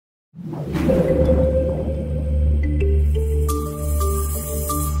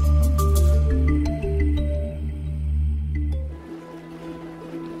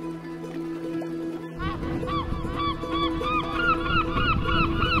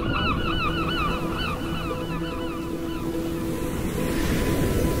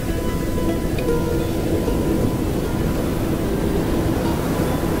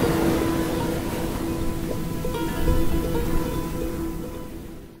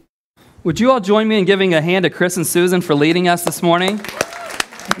Would you all join me in giving a hand to Chris and Susan for leading us this morning?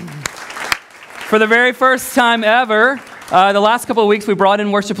 For the very first time ever, the last couple of weeks we brought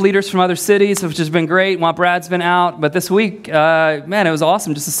in worship leaders from other cities, which has been great while Brad's been out. But this week, man, it was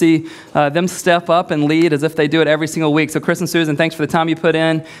awesome just to see them step up and lead as if they do it every single week. So Chris and Susan, thanks for the time you put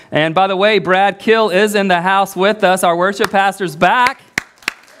in. And by the way, Brad Kill is in the house with us. Our worship pastor's back.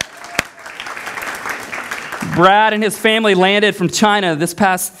 Brad and his family landed from China this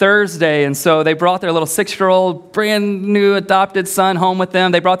past Thursday, and so they brought their little 6-year-old, brand new adopted son home with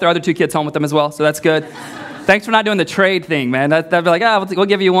them. They brought their other 2 kids home with them as well, so that's good. Thanks for not doing the trade thing, man. That'd be like, we'll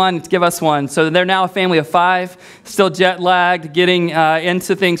give you one, give us one. So they're now a family of 5, still jet lagged, getting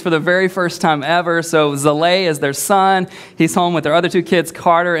into things for the very first time ever. So Zalay is their son. He's home with their other 2 kids,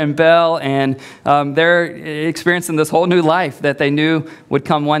 Carter and Belle, and they're experiencing this whole new life that they knew would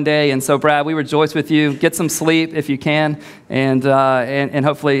come one day. And so, Brad, we rejoice with you. Get some sleep if you can, and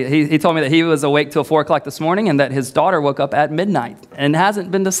hopefully, he told me that he was awake till 4 o'clock this morning, and that his daughter woke up at midnight and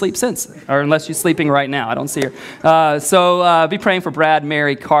hasn't been to sleep since, or unless she's sleeping right now. I don't see her. So be praying for Brad,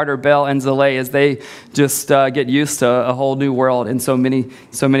 Mary, Carter, Belle, and Zalay as they just get used to a whole new world in so many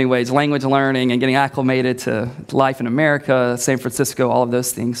ways. Language learning and getting acclimated to life in America, San Francisco, all of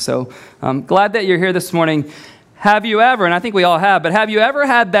those things. So I'm glad that you're here this morning. Have you ever, and I think we all have, but have you ever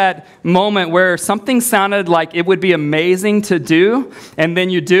had that moment where something sounded like it would be amazing to do, and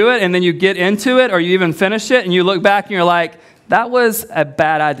then you do it, and then you get into it, or you even finish it, and you look back and you're like, that was a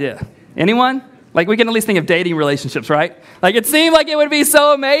bad idea? Anyone? Like, we can at least think of dating relationships, right? Like, it seemed like it would be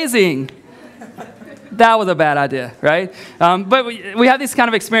so amazing. That was a bad idea, right? But we have these kind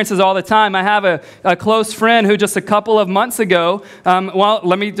of experiences all the time. I have a close friend who just a couple of months ago, well,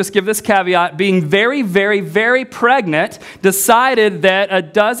 let me just give this caveat, being very, very, very pregnant, decided that a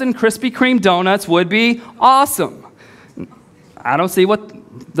dozen Krispy Kreme donuts would be awesome. I don't see what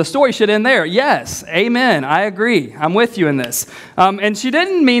the story should end there. Yes, amen. I agree. I'm with you in this. And she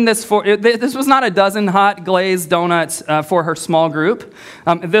didn't mean this this was not a dozen hot glazed donuts for her small group.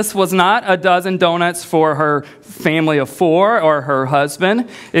 This was not a dozen donuts for her family of 4 or her husband.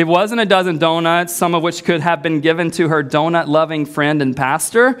 It wasn't a dozen donuts, some of which could have been given to her donut-loving friend and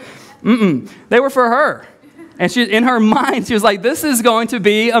pastor. They were for her. And she, in her mind, she was like, this is going to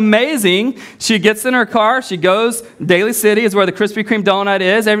be amazing. She gets in her car. She goes, Daly City is where the Krispy Kreme donut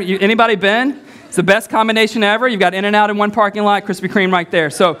is. Anybody been? It's the best combination ever. You've got In-N-Out in one parking lot, Krispy Kreme right there.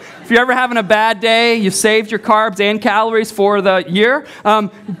 So if you're ever having a bad day, you've saved your carbs and calories for the year,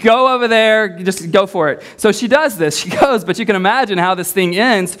 go over there, just go for it. So she does this. She goes, but you can imagine how this thing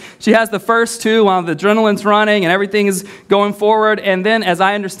ends. She has the first 2 while the adrenaline's running and everything is going forward. And then, as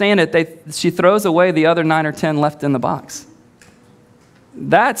I understand it, she throws away the other 9 or 10 left in the box.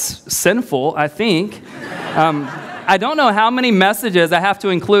 That's sinful, I think. I don't know how many messages I have to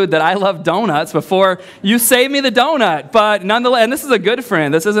include that I love donuts before you save me the donut. But nonetheless, and this is a good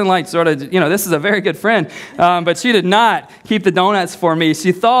friend. This isn't like sort of, this is a very good friend. But she did not keep the donuts for me.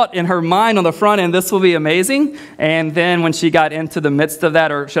 She thought in her mind on the front end, this will be amazing. And then when she got into the midst of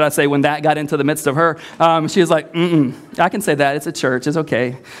that, or should I say when that got into the midst of her, she was like, I can say that. It's a church. It's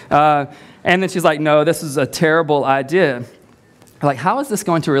okay. And then she's like, no, this is a terrible idea. Like, how is this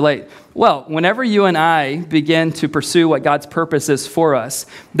going to relate? Well, whenever you and I begin to pursue what God's purpose is for us,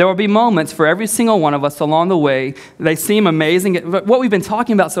 there will be moments for every single one of us along the way. They seem amazing. But what we've been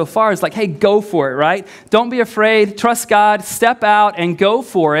talking about so far is like, hey, go for it, right? Don't be afraid. Trust God. Step out and go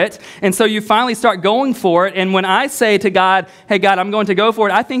for it. And so you finally start going for it. And when I say to God, hey, God, I'm going to go for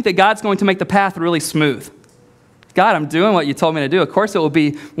it, I think that God's going to make the path really smooth. God, I'm doing what you told me to do. Of course, it will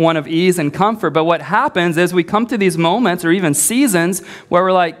be one of ease and comfort. But what happens is we come to these moments or even seasons where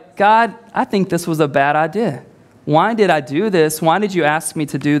we're like, God, I think this was a bad idea. Why did I do this? Why did you ask me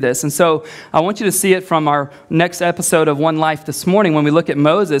to do this? And so I want you to see it from our next episode of One Life this morning. When we look at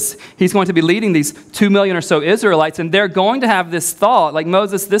Moses, he's going to be leading these 2 million or so Israelites, and they're going to have this thought, like,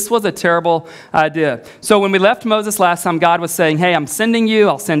 Moses, this was a terrible idea. So when we left Moses last time, God was saying, hey, I'm sending you.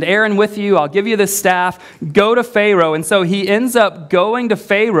 I'll send Aaron with you. I'll give you this staff. Go to Pharaoh. And so he ends up going to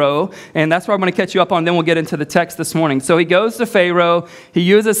Pharaoh, and that's where I'm going to catch you up on. Then we'll get into the text this morning. So he goes to Pharaoh. He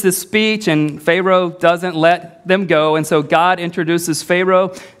uses this speech, and Pharaoh doesn't let them them go. And so God introduces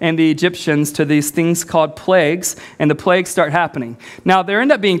Pharaoh and the Egyptians to these things called plagues, and the plagues start happening. Now, there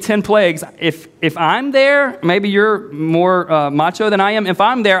end up being 10 plagues. If I'm there, maybe you're more macho than I am. If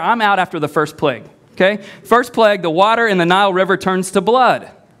I'm there, I'm out after the first plague, okay? First plague, the water in the Nile River turns to blood.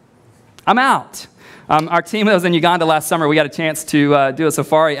 I'm out. Our team that was in Uganda last summer, we got a chance to do a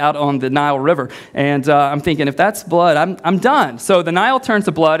safari out on the Nile River. And I'm thinking, if that's blood, I'm done. So the Nile turns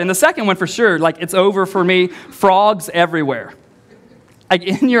to blood. And the second one, for sure, like, it's over for me. Frogs everywhere. Like,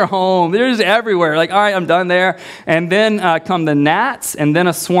 in your home, they're just everywhere. Like, all right, I'm done there. And then come the gnats, and then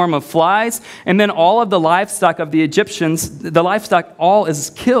a swarm of flies. And then all of the livestock of the Egyptians, the livestock all is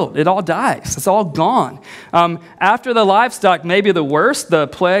killed. It all dies. It's all gone. After the livestock, maybe the worst, the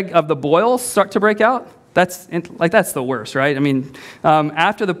plague of the boils start to break out. That's the worst, right? I mean,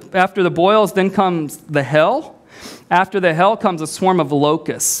 after the boils, then comes the hail. After the hail comes a swarm of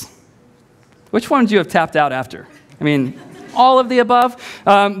locusts. Which one do you have tapped out after? I mean, all of the above.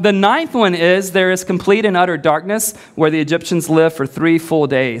 The ninth one is there is complete and utter darkness where the Egyptians lived for 3 full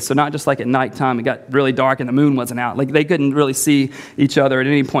days. So not just like at nighttime, it got really dark and the moon wasn't out. Like, they couldn't really see each other at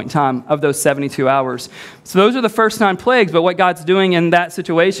any point in time of those 72 hours. So those are the first 9 plagues. But what God's doing in that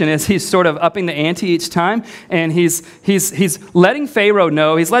situation is he's sort of upping the ante each time. And he's letting Pharaoh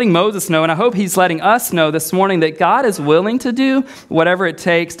know, he's letting Moses know, and I hope he's letting us know this morning that God is willing to do whatever it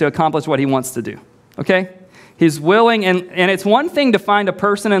takes to accomplish what he wants to do. Okay? He's willing, and it's one thing to find a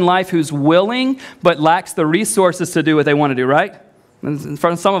person in life who's willing but lacks the resources to do what they want to do, right? And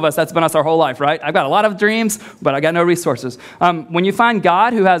for some of us, that's been us our whole life, right? I've got a lot of dreams, but I got no resources. When you find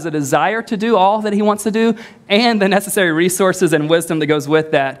God who has a desire to do all that he wants to do and the necessary resources and wisdom that goes with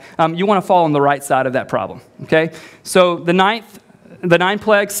that, you want to fall on the right side of that problem, okay? So the 9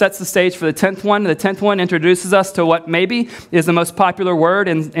 plagues sets the stage for the 10th one. The 10th one introduces us to what maybe is the most popular word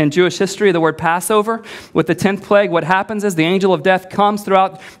in Jewish history, the word Passover. With the 10th plague, what happens is the angel of death comes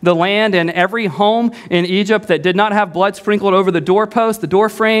throughout the land, and every home in Egypt that did not have blood sprinkled over the doorpost, the door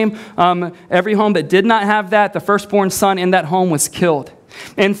frame, every home that did not have that, the firstborn son in that home was killed.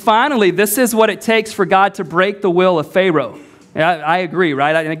 And finally, this is what it takes for God to break the will of Pharaoh. I agree,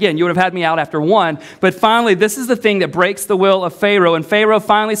 right? And again, you would have had me out after 1. But finally, this is the thing that breaks the will of Pharaoh. And Pharaoh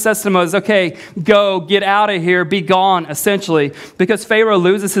finally says to Moses, okay, go, get out of here, be gone, essentially. Because Pharaoh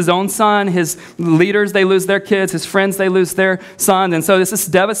loses his own son, his leaders, they lose their kids, his friends, they lose their sons. And so this is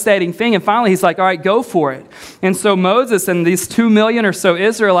a devastating thing. And finally, he's like, all right, go for it. And so Moses and these 2 million or so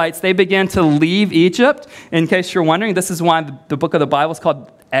Israelites, they begin to leave Egypt. In case you're wondering, this is why the book of the Bible is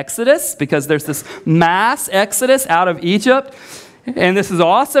called Exodus, because there's this mass exodus out of Egypt. And this is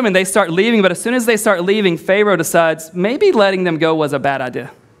awesome, and they start leaving. But as soon as they start leaving, Pharaoh decides maybe letting them go was a bad idea.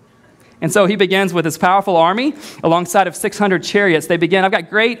 And so he begins with his powerful army alongside of 600 chariots. They begin. I've got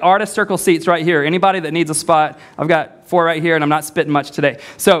great artist circle seats right here. Anybody that needs a spot, I've got 4 right here, and I'm not spitting much today.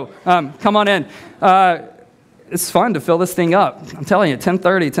 So come on in. It's fun to fill this thing up. I'm telling you,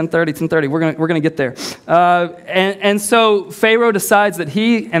 10:30. We're gonna get there. And so Pharaoh decides that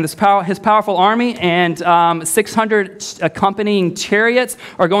he and his powerful army and 600 accompanying chariots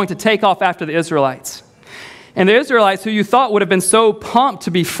are going to take off after the Israelites. And the Israelites, who you thought would have been so pumped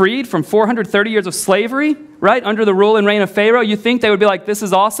to be freed from 430 years of slavery, right, under the rule and reign of Pharaoh, you think they would be like, this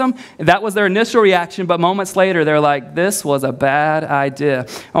is awesome. That was their initial reaction, but moments later, they're like, this was a bad idea.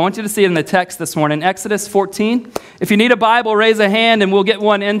 I want you to see it in the text this morning, Exodus 14. If you need a Bible, raise a hand, and we'll get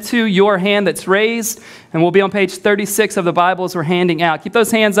one into your hand that's raised, and we'll be on page 36 of the Bibles we're handing out. Keep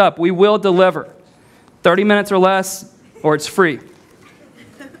those hands up. We will deliver. 30 minutes or less, or it's free.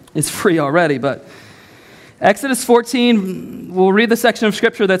 It's free already, but Exodus 14, we'll read the section of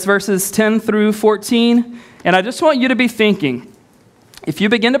Scripture that's verses 10 through 14. And I just want you to be thinking, if you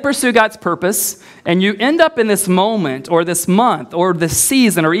begin to pursue God's purpose and you end up in this moment or this month or this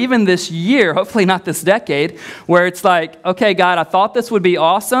season or even this year, hopefully not this decade, where it's like, okay, God, I thought this would be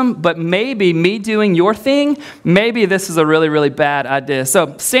awesome, but maybe me doing your thing, maybe this is a really, really bad idea.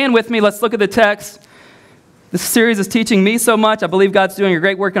 So stand with me. Let's look at the text. This series is teaching me so much. I believe God's doing a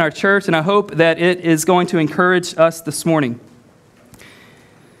great work in our church, and I hope that it is going to encourage us this morning.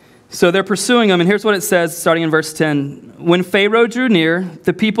 So they're pursuing them, and here's what it says, starting in verse 10. When Pharaoh drew near,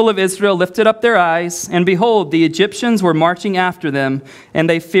 the people of Israel lifted up their eyes, and behold, the Egyptians were marching after them, and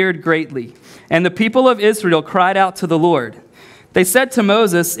they feared greatly. And the people of Israel cried out to the Lord. They said to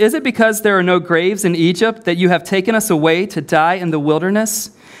Moses, "Is it because there are no graves in Egypt that you have taken us away to die in the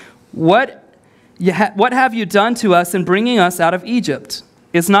wilderness? What have you done to us in bringing us out of Egypt?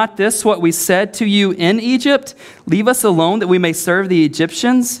 Is not this what we said to you in Egypt? Leave us alone that we may serve the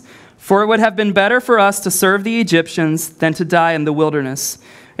Egyptians? For it would have been better for us to serve the Egyptians than to die in the wilderness."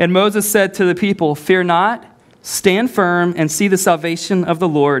 And Moses said to the people, "Fear not, Stand firm and see the salvation of the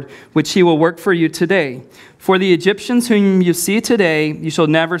Lord, which he will work for you today. For the Egyptians whom you see today, you shall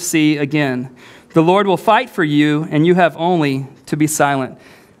never see again. The Lord will fight for you, and you have only to be silent.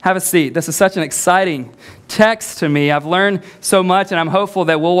 Have a seat. This is such an exciting text to me. I've learned so much, and I'm hopeful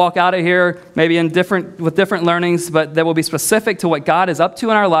that we'll walk out of here maybe with different learnings, but that will be specific to what God is up to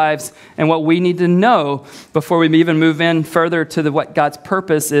in our lives and what we need to know before we even move in further to what God's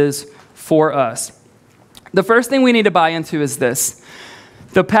purpose is for us. The first thing we need to buy into is this.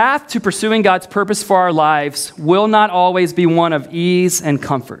 The path to pursuing God's purpose for our lives will not always be one of ease and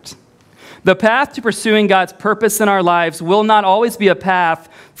comfort. The path to pursuing God's purpose in our lives will not always be a path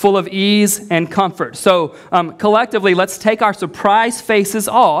full of ease and comfort. So collectively, let's take our surprise faces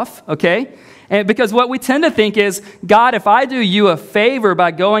off, okay? And because what we tend to think is, God, if I do you a favor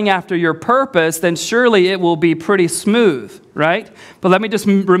by going after your purpose, then surely it will be pretty smooth, right? But let me just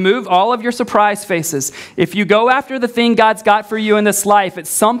remove all of your surprise faces. If you go after the thing God's got for you in this life, at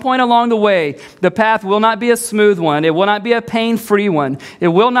some point along the way, the path will not be a smooth one. It will not be a pain-free one. It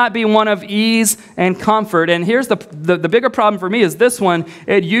will not be one of ease and comfort. And here's the bigger problem for me is this one.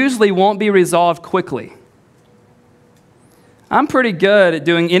 It usually won't be resolved quickly. I'm pretty good at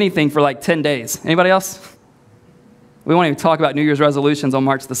doing anything for like 10 days. Anybody else? We won't even talk about New Year's resolutions on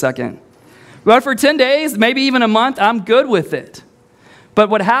March the 2nd. But for 10 days, maybe even a month, I'm good with it. But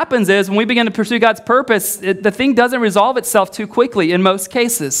what happens is when we begin to pursue God's purpose, the thing doesn't resolve itself too quickly in most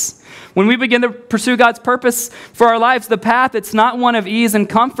cases. When we begin to pursue God's purpose for our lives, the path, it's not one of ease and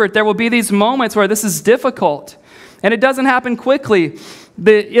comfort. There will be these moments where this is difficult. And it doesn't happen quickly.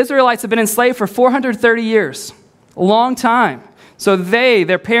 The Israelites have been enslaved for 430 years. A long time. So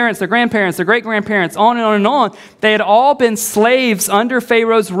their parents, their grandparents, their great-grandparents, on and on and on, they had all been slaves under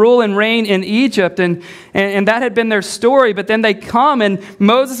Pharaoh's rule and reign in Egypt, and that had been their story. But then they come, and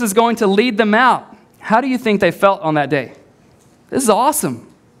Moses is going to lead them out. How do you think they felt on that day? This is awesome.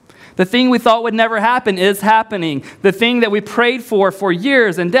 The thing we thought would never happen is happening. The thing that we prayed for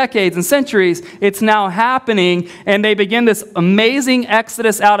years and decades and centuries, it's now happening. And they begin this amazing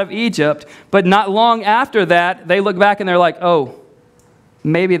exodus out of Egypt. But not long after that, they look back and they're like, oh,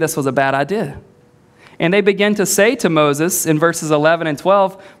 maybe this was a bad idea. And they begin to say to Moses in verses 11 and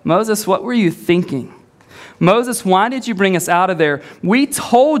 12, Moses, what were you thinking? Moses, why did you bring us out of there? We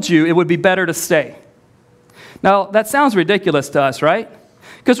told you it would be better to stay. Now, that sounds ridiculous to us, right?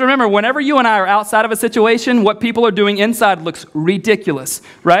 Because remember, whenever you and I are outside of a situation, what people are doing inside looks ridiculous,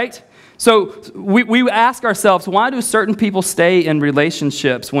 right? So we ask ourselves, why do certain people stay in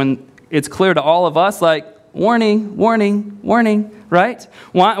relationships when it's clear to all of us, like, warning, warning, warning, right?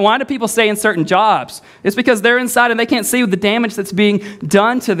 Why do people stay in certain jobs? It's because they're inside and they can't see the damage that's being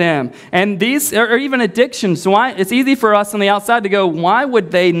done to them. And these are even addictions. Why? It's easy for us on the outside to go, why would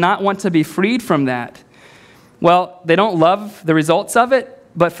they not want to be freed from that? Well, they don't love the results of it.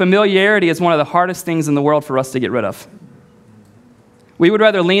 But familiarity is one of the hardest things in the world for us to get rid of. We would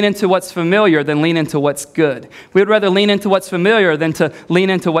rather lean into what's familiar than lean into what's good. We would rather lean into what's familiar than to lean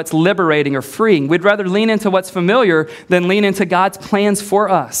into what's liberating or freeing. We'd rather lean into what's familiar than lean into God's plans for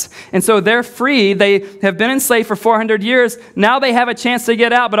us. And so they're free. They have been enslaved for 400 years. Now they have a chance to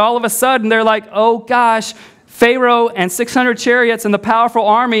get out, but all of a sudden they're like, oh gosh, Pharaoh and 600 chariots and the powerful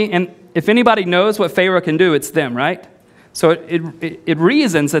army. And if anybody knows what Pharaoh can do, it's them, right? So it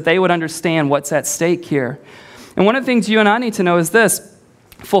reasons that they would understand what's at stake here. And one of the things you and I need to know is this.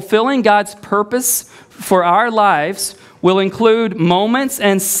 Fulfilling God's purpose for our lives will include moments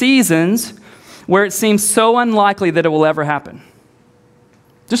and seasons where it seems so unlikely that it will ever happen.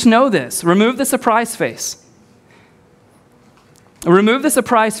 Just know this. Remove the surprise face. Remove the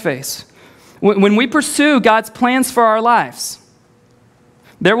surprise face. When we pursue God's plans for our lives,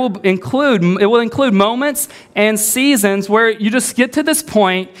 it will include moments and seasons where you just get to this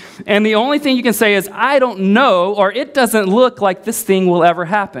point and the only thing you can say is, I don't know, or it doesn't look like this thing will ever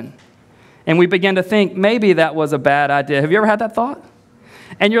happen. And we begin to think, maybe that was a bad idea. Have you ever had that thought?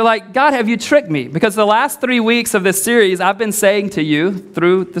 And you're like, God, have you tricked me? Because the last 3 weeks of this series, I've been saying to you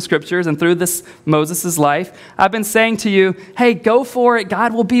through the scriptures and through this Moses' life, I've been saying to you, hey, go for it.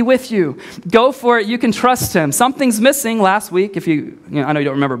 God will be with you. Go for it. You can trust him. Something's missing last week. I know you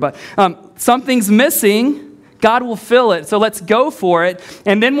don't remember, but something's missing. God will fill it. So let's go for it.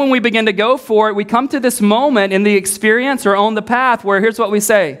 And then when we begin to go for it, we come to this moment in the experience or on the path where here's what we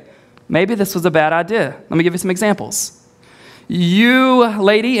say. Maybe this was a bad idea. Let me give you some examples. You,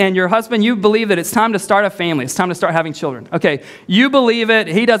 lady, and your husband, you believe that it's time to start a family. It's time to start having children. Okay, you believe it.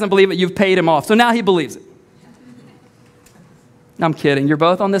 He doesn't believe it. You've paid him off. So now he believes it. I'm kidding. You're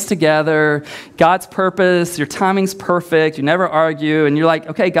both on this together. God's purpose, your timing's perfect. You never argue. And you're like,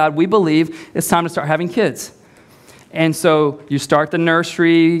 okay, God, we believe it's time to start having kids. And so you start the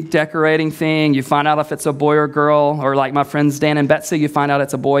nursery decorating thing. You find out if it's a boy or girl. Or like my friends Dan and Betsy, you find out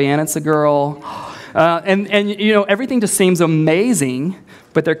it's a boy and it's a girl. And you know, everything just seems amazing.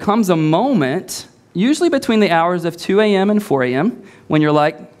 But there comes a moment, usually between the hours of 2 a.m. and 4 a.m., when you're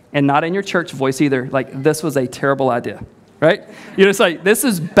like, and not in your church voice either, like, this was a terrible idea. Right? You're just like, this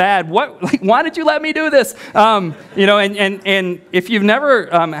is bad. What? Like, why did you let me do this? You know, and if you've never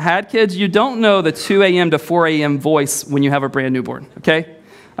had kids, you don't know the 2 a.m. to 4 a.m. voice when you have a brand newborn, okay?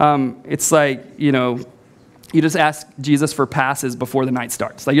 It's like, you know, you just ask Jesus for passes before the night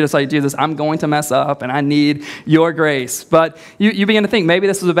starts. Like, you're just like, Jesus, I'm going to mess up, and I need your grace. But you begin to think, maybe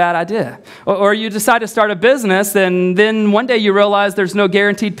this was a bad idea. Or you decide to start a business, and then one day you realize there's no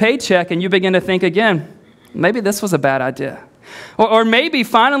guaranteed paycheck, and you begin to think again, maybe this was a bad idea. Or maybe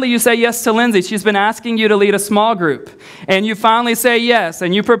finally you say yes to Lindsay. She's been asking you to lead a small group. And you finally say yes,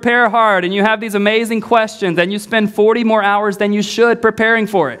 and you prepare hard, and you have these amazing questions, and you spend 40 more hours than you should preparing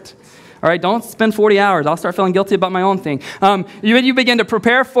for it. All right, don't spend 40 hours. I'll start feeling guilty about my own thing. You begin to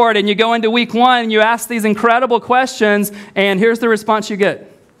prepare for it, and you go into week 1, and you ask these incredible questions, and here's the response you get.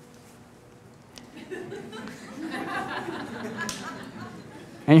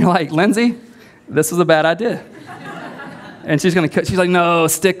 And you're like, Lindsay, this was a bad idea. And she's like, no,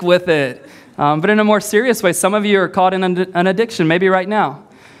 stick with it. But in a more serious way, some of you are caught in an addiction, maybe right now.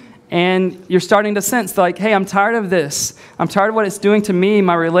 And you're starting to sense like, hey, I'm tired of this. I'm tired of what it's doing to me,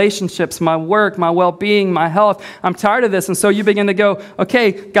 my relationships, my work, my well-being, my health. I'm tired of this. And so you begin to go,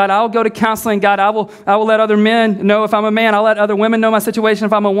 okay, God, I'll go to counseling. God, I will let other men know if I'm a man. I'll let other women know my situation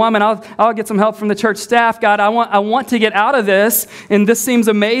if I'm a woman. I'll get some help from the church staff. God, I want to get out of this. And this seems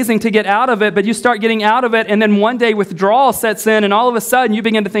amazing to get out of it. But you start getting out of it. And then one day withdrawal sets in. And all of a sudden you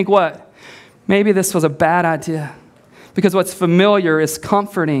begin to think, what? Maybe this was a bad idea. Because what's familiar is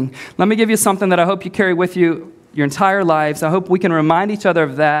comforting. Let me give you something that I hope you carry with you your entire lives. I hope we can remind each other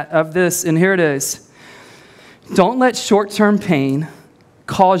of this, and here it is. Don't let short-term pain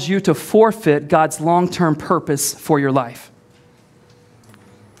cause you to forfeit God's long-term purpose for your life.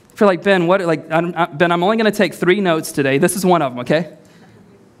 If you're like, Ben, Ben, I'm only going to take 3 notes today. This is one of them, okay?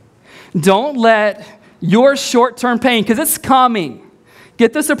 Don't let your short-term pain, because it's coming.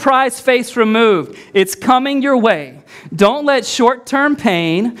 Get the surprise face removed. It's coming your way. Don't let short-term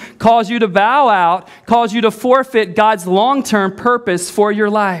pain cause you to bow out, cause you to forfeit God's long-term purpose for your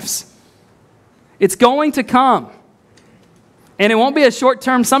lives. It's going to come. And it won't be as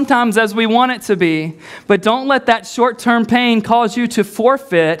short-term sometimes as we want it to be, but don't let that short-term pain cause you to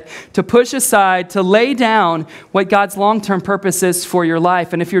forfeit, to push aside, to lay down what God's long-term purpose is for your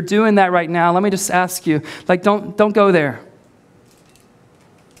life. And if you're doing that right now, let me just ask you, like, don't go there.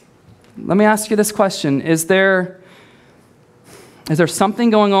 Let me ask you this question. Is there something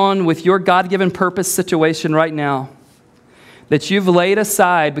going on with your God-given purpose situation right now that you've laid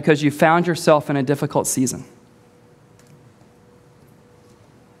aside because you found yourself in a difficult season?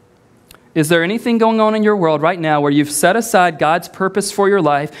 Is there anything going on in your world right now where you've set aside God's purpose for your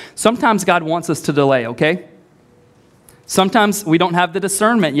life? Sometimes God wants us to delay, okay? Sometimes we don't have the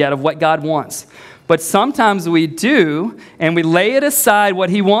discernment yet of what God wants. But sometimes we do, and we lay it aside what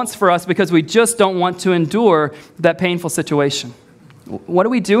He wants for us because we just don't want to endure that painful situation. What do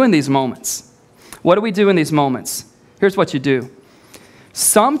we do in these moments? What do we do in these moments? Here's what you do.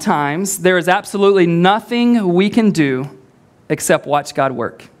 Sometimes there is absolutely nothing we can do except watch God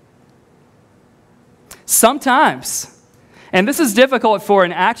work. Sometimes. And this is difficult for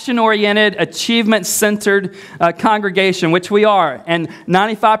an action-oriented, achievement-centered congregation, which we are. And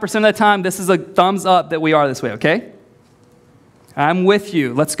 95% of the time, this is a thumbs up that we are this way, okay? I'm with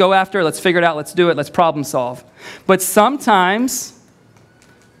you. Let's go after it. Let's figure it out. Let's do it. Let's problem solve. But sometimes,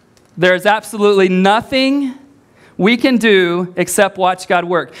 there's absolutely nothing we can do except watch God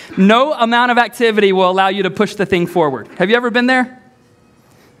work. No amount of activity will allow you to push the thing forward. Have you ever been there?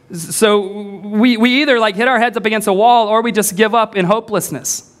 So we either like hit our heads up against a wall or we just give up in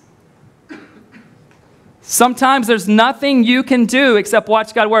hopelessness. Sometimes there's nothing you can do except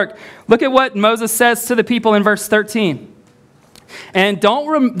watch God work. Look at what Moses says to the people in verse 13. And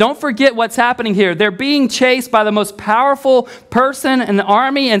don't forget what's happening here. They're being chased by the most powerful person in the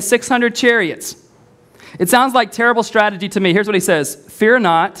army and 600 chariots. It sounds like terrible strategy to me. Here's what he says. Fear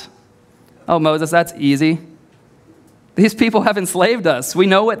not. Oh, Moses, that's easy. These people have enslaved us. We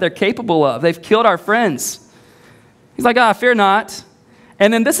know what they're capable of. They've killed our friends. He's like, fear not.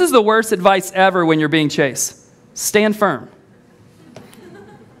 And then this is the worst advice ever when you're being chased. Stand firm.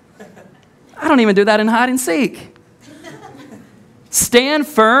 I don't even do that in hide and seek. Stand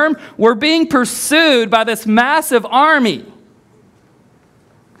firm. We're being pursued by this massive army.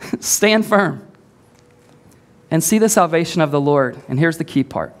 Stand firm. and see the salvation of the Lord. And here's the key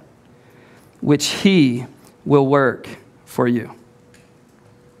part, which he will work for you.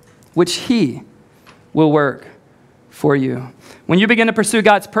 Which he will work for you. When you begin to pursue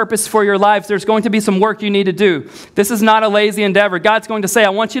God's purpose for your lives, there's going to be some work you need to do. This is not a lazy endeavor. God's going to say, I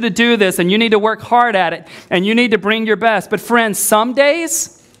want you to do this, and you need to work hard at it, and you need to bring your best. But friends, some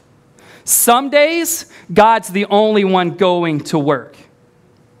days, God's the only one going to work.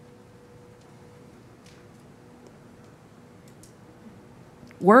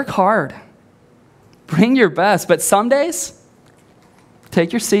 Work hard. Bring your best. But some days,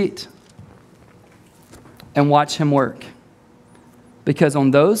 take your seat and watch him work. Because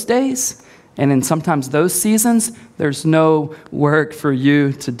on those days, and in sometimes those seasons, there's no work for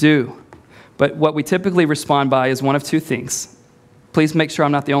you to do. But what we typically respond by is one of two things. Please make sure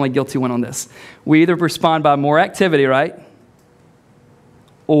I'm not the only guilty one on this. We either respond by more activity, right?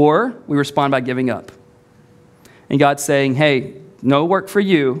 Or we respond by giving up. And God's saying, hey, no work for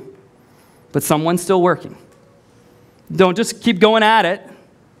you, but someone's still working. Don't just keep going at it.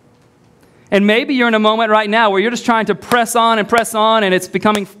 And maybe you're in a moment right now where you're just trying to press on, and it's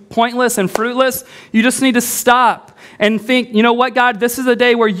becoming pointless and fruitless. You just need to stop and think, you know what, God, this is a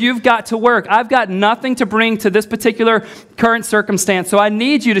day where you've got to work. I've got nothing to bring to this particular current circumstance. So I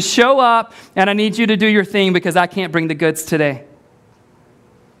need you to show up, and I need you to do your thing because I can't bring the goods today.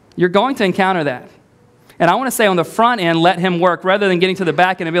 You're going to encounter that. And I want to say on the front end, let him work, rather than getting to the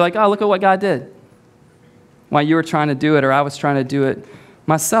back end and be like, oh, look at what God did. While you were trying to do it, or I was trying to do it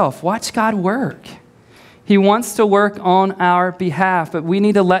myself. Watch God work. He wants to work on our behalf, but we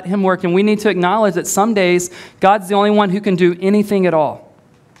need to let him work, and we need to acknowledge that some days God's the only one who can do anything at all.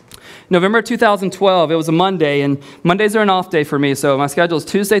 November 2012, it was a Monday, and Mondays are an off day for me, so my schedule is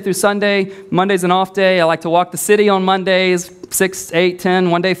Tuesday through Sunday. Monday's an off day. I like to walk the city on Mondays, 6, 8, 10,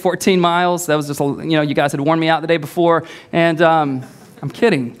 one day 14 miles. That was just, you guys had warned me out the day before, and I'm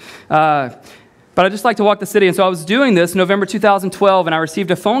kidding. But I just like to walk the city. And so I was doing this November 2012, and I received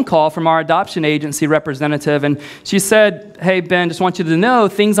a phone call from our adoption agency representative. And she said, hey, Ben, just want you to know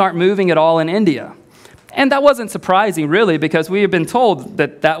things aren't moving at all in India. And that wasn't surprising, really, because we had been told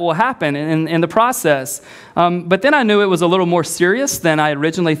that that will happen in the process. But then I knew it was a little more serious than I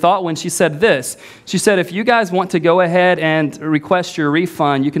originally thought when she said this. She said, if you guys want to go ahead and request your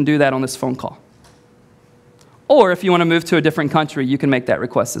refund, you can do that on this phone call. Or if you want to move to a different country, you can make that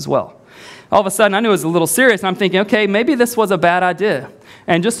request as well. All of a sudden, I knew it was a little serious, and I'm thinking, okay, maybe this was a bad idea.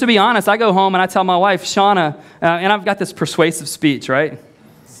 And just to be honest, I go home and I tell my wife, Shauna, and I've got this persuasive speech, right?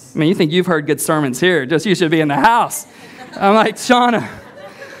 I mean, you think you've heard good sermons here, just you should be in the house. I'm like, Shauna,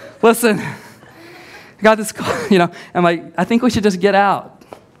 listen, I got this call, I'm like, I think we should just get out.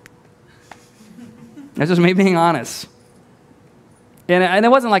 That's just me being honest. And it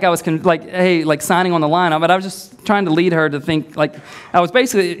wasn't like I was signing on the line, but I was just trying to lead her to think, I was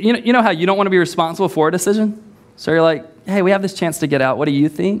basically, you know how you don't want to be responsible for a decision? So you're like, hey, we have this chance to get out. What do you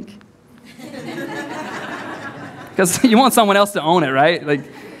think? Because you want someone else to own it, right?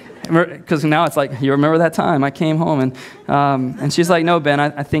 Because now it's like, you remember that time I came home, and she's like, no, Ben,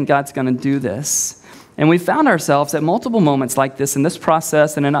 I think God's going to do this. And we found ourselves at multiple moments like this in this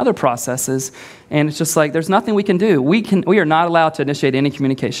process and in other processes, and it's just like there's nothing we can do. We are not allowed to initiate any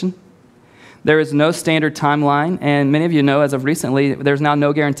communication. There is no standard timeline, and many of you know as of recently, there's now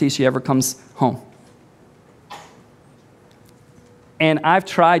no guarantee she ever comes home. And I've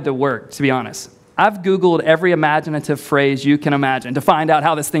tried to work, to be honest. I've Googled every imaginative phrase you can imagine to find out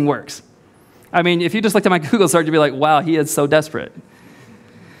how this thing works. I mean, if you just looked at my Google search, you'd be like, wow, he is so desperate.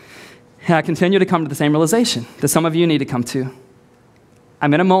 And I continue to come to the same realization that some of you need to come to.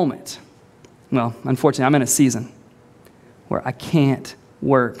 I'm in a moment, well, unfortunately, I'm in a season where I can't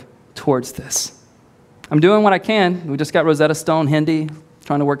work towards this. I'm doing what I can. We just got Rosetta Stone Hindi,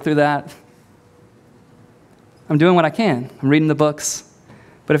 trying to work through that. I'm doing what I can. I'm reading the books.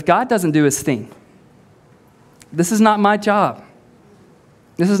 But if God doesn't do his thing, this is not my job.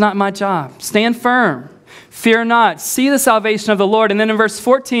 This is not my job. Stand firm. Fear not. See the salvation of the Lord. And then in verse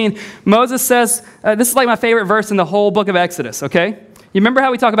 14, Moses says, this is like my favorite verse in the whole book of Exodus, okay? You remember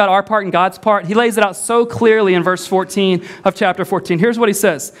how we talk about our part and God's part? He lays it out so clearly in verse 14 of chapter 14. Here's what he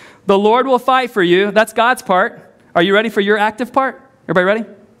says. The Lord will fight for you. That's God's part. Are you ready for your active part? Everybody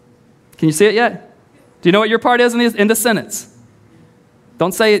ready? Can you see it yet? Do you know what your part is in this sentence?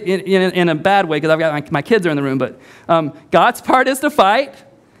 Don't say it in a bad way because I've got my kids are in the room, but God's part is to fight.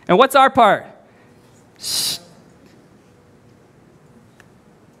 And what's our part? Shh.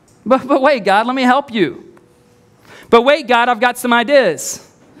 But wait, God, let me help you. But wait, God, I've got some ideas.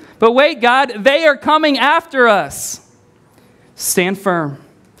 But wait, God, they are coming after us. Stand firm.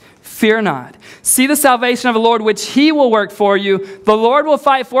 Fear not. See the salvation of the Lord, which he will work for you. The Lord will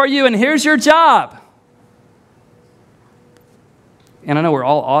fight for you, and here's your job. And I know we're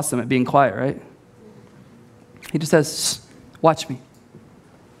all awesome at being quiet, right? He just says, watch me.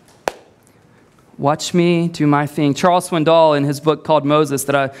 Watch me do my thing. Charles Swindoll, in his book called Moses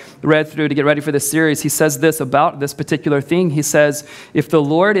that I read through to get ready for this series, he says this about this particular thing. He says, if the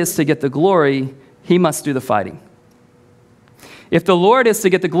Lord is to get the glory, he must do the fighting. If the Lord is to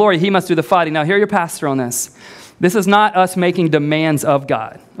get the glory, he must do the fighting. Now, hear your pastor on this. This is not us making demands of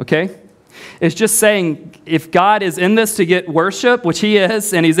God, okay? It's just saying if God is in this to get worship, which he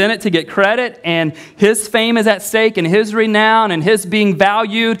is, and he's in it to get credit, and his fame is at stake, and his renown, and his being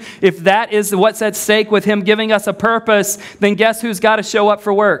valued, if that is what's at stake with him giving us a purpose, then guess who's got to show up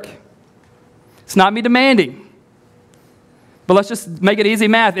for work? It's not me demanding. But let's just make it easy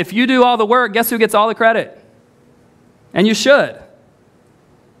math. If you do all the work, guess who gets all the credit? And you should.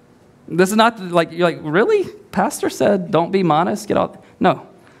 This is not like, you're like, really? Pastor said, don't be modest, get all. No.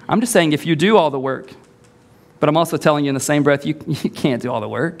 I'm just saying if you do all the work, but I'm also telling you in the same breath, you can't do all the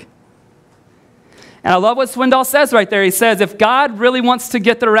work. And I love what Swindoll says right there. He says, if God really wants to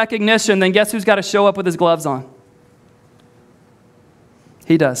get the recognition, then guess who's got to show up with his gloves on?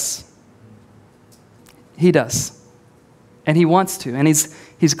 He does. He does. And he wants to, and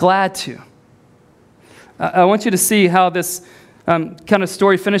he's glad to. I want you to see how this kind of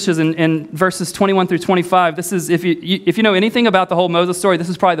story finishes in verses 21 through 25. This is, if you know anything about the whole Moses story, this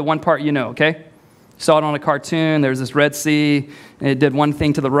is probably the one part you know, okay? You saw it on a cartoon. There's this Red Sea, and it did one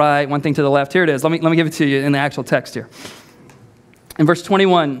thing to the right, one thing to the left. Here it is. Let me give it to you in the actual text here. In verse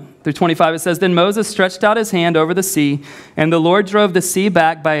 21 through 25, it says, Then Moses stretched out his hand over the sea, and the Lord drove the sea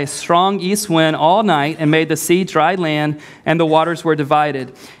back by a strong east wind all night and made the sea dry land, and the waters were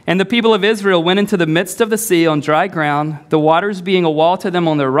divided. And the people of Israel went into the midst of the sea on dry ground, the waters being a wall to them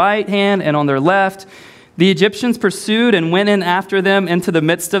on their right hand and on their left. The Egyptians pursued and went in after them into the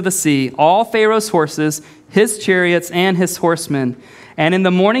midst of the sea, all Pharaoh's horses, his chariots, and his horsemen. And in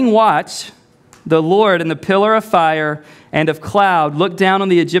the morning watch, the Lord in the pillar of fire and of cloud looked down on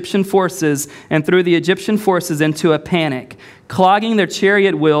the Egyptian forces and threw the Egyptian forces into a panic, clogging their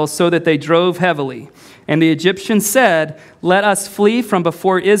chariot wheels so that they drove heavily. And the Egyptians said, Let us flee from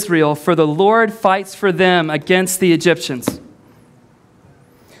before Israel, for the Lord fights for them against the Egyptians.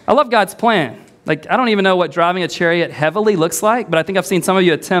 I love God's plan. Like, I don't even know what driving a chariot heavily looks like, but I think I've seen some of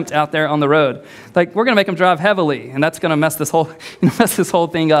you attempt out there on the road. Like, we're going to make them drive heavily, and that's going to mess this whole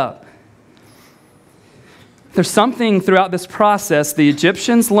thing up. There's something throughout this process. The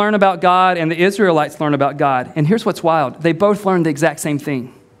Egyptians learn about God and the Israelites learn about God. And here's what's wild. They both learned the exact same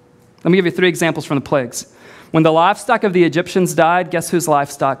thing. Let me give you 3 examples from the plagues. When the livestock of the Egyptians died, guess whose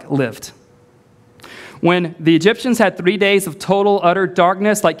livestock lived? When the Egyptians had 3 days of total, utter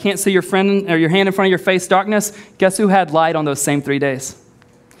darkness, like can't see your friend or your hand in front of your face darkness, guess who had light on those same 3 days?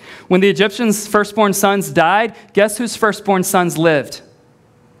 When the Egyptians' firstborn sons died, guess whose firstborn sons lived?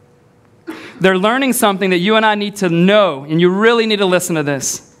 They're learning something that you and I need to know, and you really need to listen to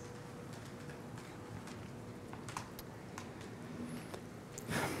this.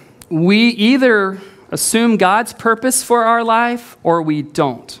 We either assume God's purpose for our life or we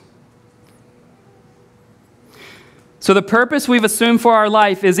don't. So the purpose we've assumed for our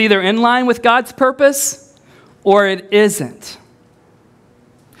life is either in line with God's purpose or it isn't.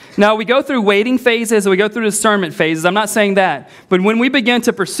 Now, we go through waiting phases, and we go through discernment phases. I'm not saying that. But when we begin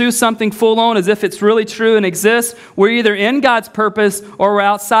to pursue something full on as if it's really true and exists, we're either in God's purpose or we're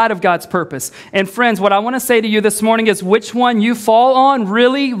outside of God's purpose. And friends, what I want to say to you this morning is which one you fall on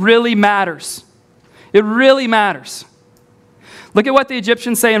really, really matters. It really matters. Look at what the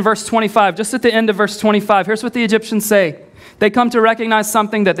Egyptians say in verse 25. Just at the end of verse 25, here's what the Egyptians say. They come to recognize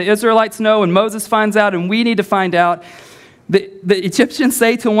something that the Israelites know and Moses finds out and we need to find out. The Egyptians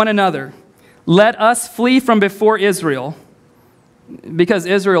say to one another, Let us flee from before Israel, because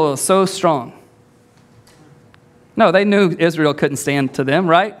Israel is so strong. No, they knew Israel couldn't stand to them,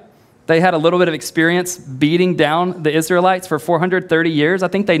 right? They had a little bit of experience beating down the Israelites for 430 years. I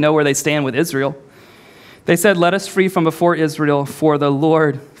think they know where they stand with Israel. They said, Let us flee from before Israel, for the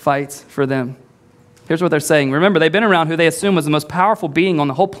Lord fights for them. Here's what they're saying. Remember, they've been around who they assume was the most powerful being on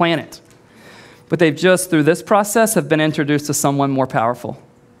the whole planet. But they've just, through this process, have been introduced to someone more powerful.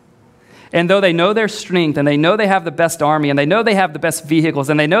 And though they know their strength, and they know they have the best army, and they know they have the best vehicles,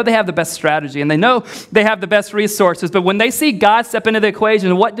 and they know they have the best strategy, and they know they have the best resources, but when they see God step into the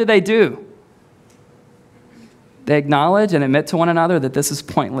equation, what do? They acknowledge and admit to one another that this is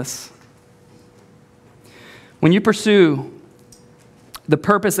pointless. When you pursue the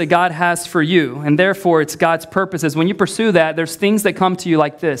purpose that God has for you, and therefore it's God's purposes. When you pursue that, there's things that come to you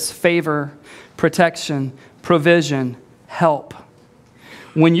like this: favor, protection, provision, help.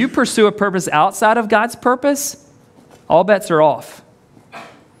 When you pursue a purpose outside of God's purpose, all bets are off,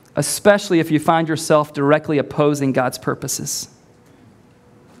 especially if you find yourself directly opposing God's purposes.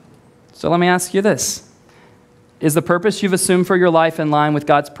 So let me ask you this: is the purpose you've assumed for your life in line with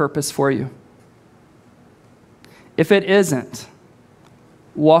God's purpose for you? If it isn't,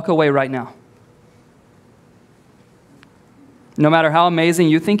 walk away right now. No matter how amazing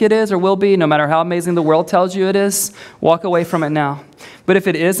you think it is or will be, no matter how amazing the world tells you it is, walk away from it now. But if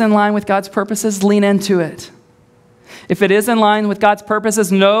it is in line with God's purposes, lean into it. If it is in line with God's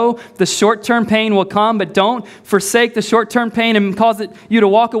purposes, know the short-term pain will come, but don't forsake the short-term pain and cause you to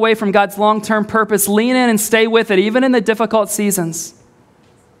walk away from God's long-term purpose. Lean in and stay with it, even in the difficult seasons.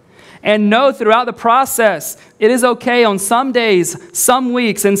 And know throughout the process, it is okay on some days, some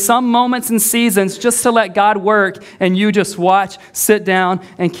weeks, and some moments and seasons just to let God work and you just watch, sit down,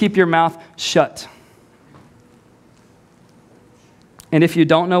 and keep your mouth shut. And if you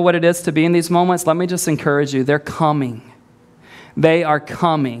don't know what it is to be in these moments, let me just encourage you. They're coming. They are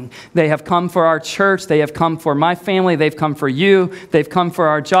coming. They have come for our church. They have come for my family. They've come for you. They've come for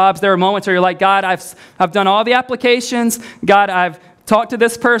our jobs. There are moments where you're like, God, I've done all the applications. God, I've talked to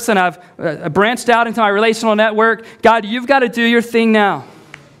this person. I've branched out into my relational network. God, you've got to do your thing now.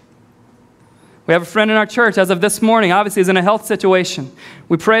 We have a friend in our church as of this morning, obviously is in a health situation.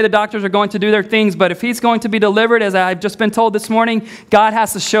 We pray the doctors are going to do their things, but if he's going to be delivered, as I've just been told this morning, God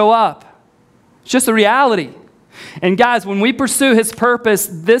has to show up. It's just a reality. And guys, when we pursue his purpose,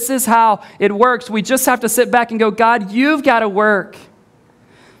 this is how it works. We just have to sit back and go, God, you've got to work.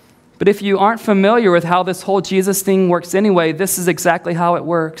 But if you aren't familiar with how this whole Jesus thing works anyway, this is exactly how it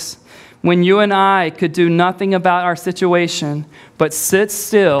works. When you and I could do nothing about our situation, but sit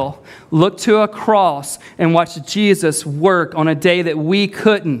still, look to a cross, and watch Jesus work on a day that we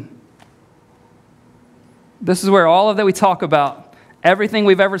couldn't. This is where all of that we talk about, everything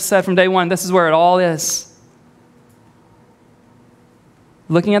we've ever said from day one, this is where it all is.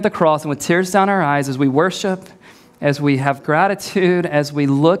 Looking at the cross and with tears down our eyes as we worship, as we have gratitude, as we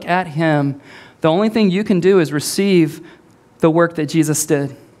look at him, the only thing you can do is receive the work that Jesus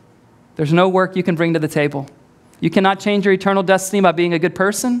did. There's no work you can bring to the table. You cannot change your eternal destiny by being a good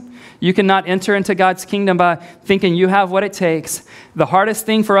person. You cannot enter into God's kingdom by thinking you have what it takes. The hardest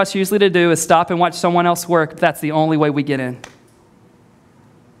thing for us usually to do is stop and watch someone else work. That's the only way we get in.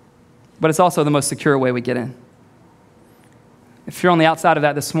 But it's also the most secure way we get in. If you're on the outside of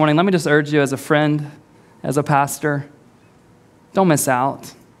that this morning, let me just urge you as a friend, as a pastor, don't miss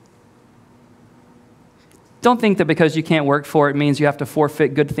out. Don't think that because you can't work for it means you have to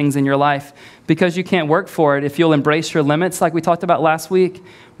forfeit good things in your life. Because you can't work for it, if you'll embrace your limits like we talked about last week,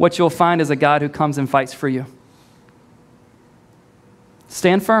 what you'll find is a God who comes and fights for you.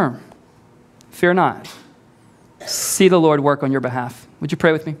 Stand firm. Fear not. See the Lord work on your behalf. Would you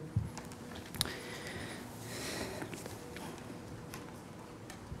pray with me?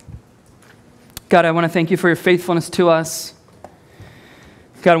 God, I want to thank you for your faithfulness to us.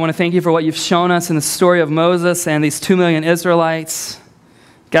 God, I want to thank you for what you've shown us in the story of Moses and these 2 million Israelites.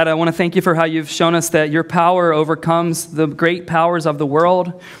 God, I want to thank you for how you've shown us that your power overcomes the great powers of the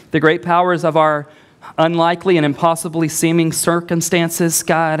world, the great powers of our unlikely and impossibly seeming circumstances,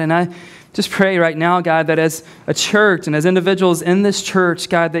 God. And I just pray right now, God, that as a church and as individuals in this church,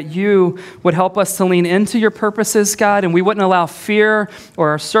 God, that you would help us to lean into your purposes, God, and we wouldn't allow fear or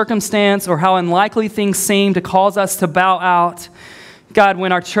our circumstance or how unlikely things seem to cause us to bow out. God,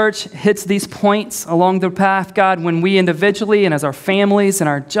 when our church hits these points along the path, God, when we individually and as our families and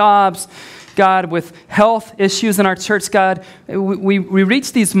our jobs, God, with health issues in our church, God, we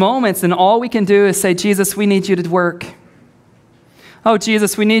reach these moments and all we can do is say, Jesus, we need you to work. Oh,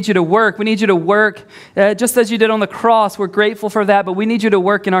 Jesus, we need you to work. We need you to work just as you did on the cross. We're grateful for that, but we need you to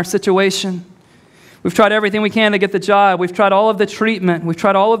work in our situation. We've tried everything we can to get the job. We've tried all of the treatment. We've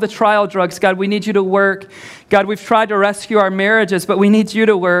tried all of the trial drugs. God, we need you to work. God, we've tried to rescue our marriages, but we need you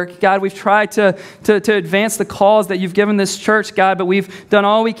to work. God, we've tried to advance the cause that you've given this church, God, but we've done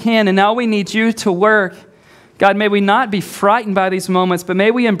all we can, and now we need you to work. God, may we not be frightened by these moments, but may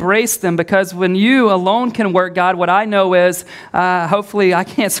we embrace them, because when you alone can work, God, what I know is hopefully I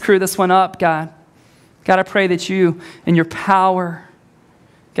can't screw this one up, God. God, I pray that you, in your power,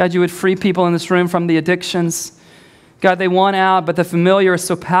 God, you would free people in this room from the addictions. God, they want out, but the familiar is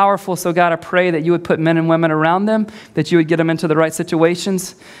so powerful. So God, I pray that you would put men and women around them, that you would get them into the right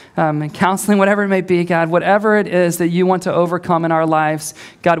situations, and counseling, whatever it may be, God, whatever it is that you want to overcome in our lives.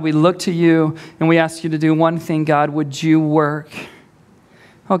 God, we look to you and we ask you to do one thing, God, would you work?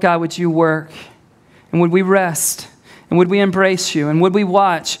 Oh God, would you work? And would we rest? And would we embrace you? And would we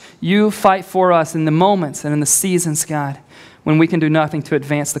watch you fight for us in the moments and in the seasons, God, when we can do nothing to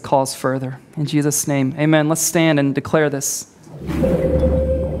advance the cause further? In Jesus' name, amen. Let's stand and declare this.